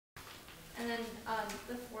And then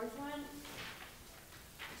the fourth one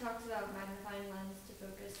talks about magnifying lens to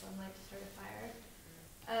focus sunlight to start a fire.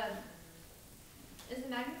 Is the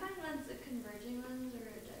magnifying lens a converging lens or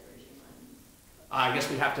a diverging lens? I guess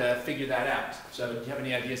we have to figure that out. So do you have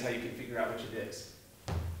any ideas how you can figure out which it is?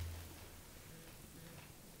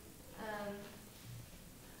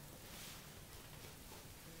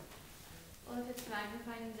 Well, if it's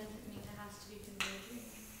magnifying, does it mean it has to be converging?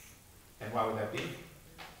 And why would that be?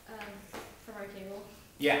 From our table.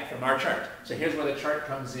 Yeah, from our chart. So here's where the chart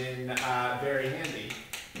comes in very handy.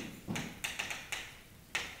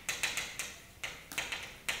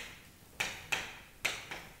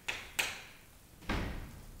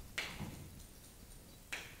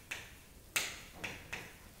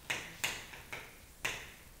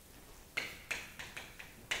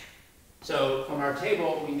 So from our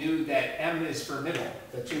table, we knew that M is for middle.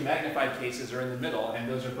 The two magnified cases are in the middle, and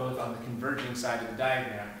those are both on the converging side of the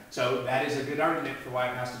diagram. So that is a good argument for why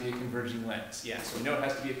it has to be a converging lens. Yeah, so we know it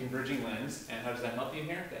has to be a converging lens. And how does that help you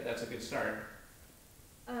here? That's a good start.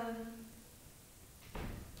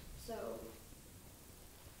 So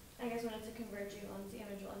I guess when it's a converging lens, the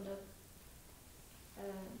image will end up,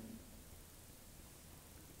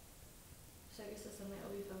 so I guess the sunlight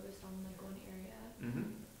will be focused on like one area.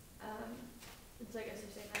 Mm-hmm. So I guess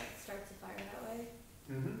you're saying that it starts a fire that way?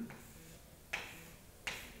 Mm-hmm.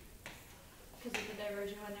 Because with the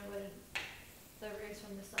diverging one, it wouldn't, the rays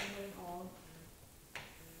from the sun wouldn't all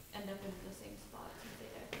end up in the same spot since they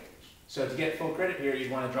diverge. So to get full credit here,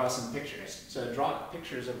 you'd want to draw some pictures. So draw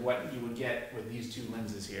pictures of what you would get with these two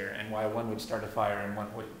lenses here and why one would start a fire and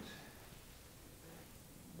one wouldn't.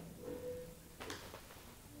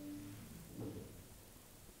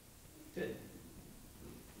 Good.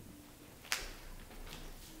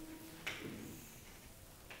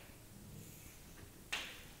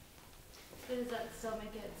 So does that still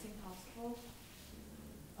make it seem possible?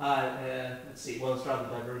 Let's see. Well, let's draw the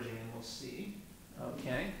diverging and we'll see.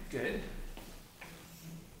 Okay, good.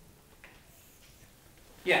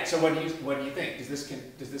 Yeah. So what do you think? Does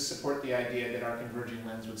this support the idea that our converging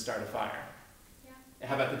lens would start a fire? Yeah.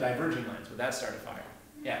 How about the diverging lens? Would that start a fire?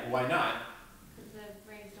 Yeah. Why not? Because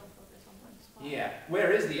the rays don't focus on one spot. Yeah.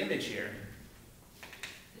 Where is the image here?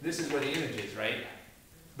 This is where the image is, right?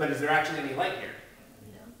 But is there actually any light here?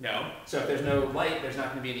 No. So if there's no light, there's not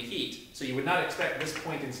going to be any heat. So you would not expect this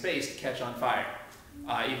point in space to catch on fire,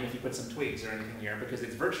 even if you put some twigs or anything here, because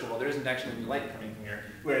it's virtual. There isn't actually any light coming from here.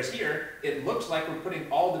 Whereas here, it looks like we're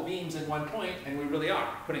putting all the beams in one point, and we really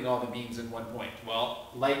are putting all the beams in one point. Well,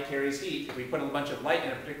 light carries heat. If we put a bunch of light in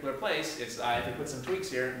a particular place, if we put some twigs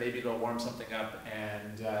here, maybe it'll warm something up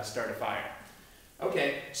and start a fire.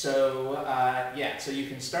 Okay, so yeah, so you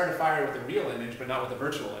can start a fire with a real image, but not with a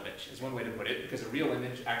virtual image, is one way to put it, because a real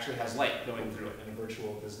image actually has light going through it, and a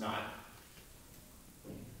virtual does not.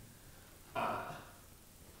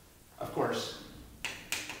 Of course,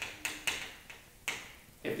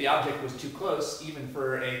 if the object was too close, even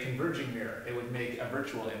for a converging mirror, it would make a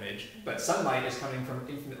virtual image, but sunlight is coming from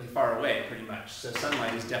infinitely far away, pretty much. So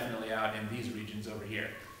sunlight is definitely out in these regions over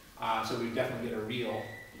here. So we definitely get a real.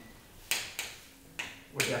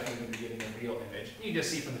 We're definitely going to be getting a real image. You just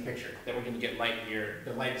see from the picture that we're going to get light here.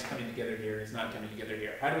 The light is coming together here. It's not coming together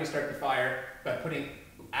here. How do we start the fire? By putting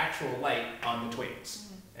actual light on the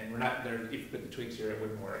twigs. And we're not there. If you put the twigs here, it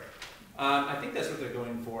wouldn't work. I think that's what they're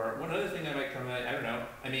going for. One other thing I might come at, I don't know.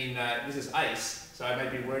 I mean, this is ice, so I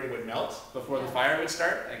might be worried it would melt before the fire would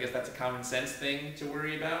start. I guess that's a common sense thing to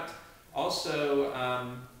worry about. Also,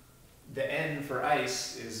 the N for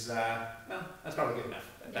ice is, well, that's probably good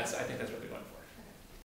enough. I think that's what they're going for.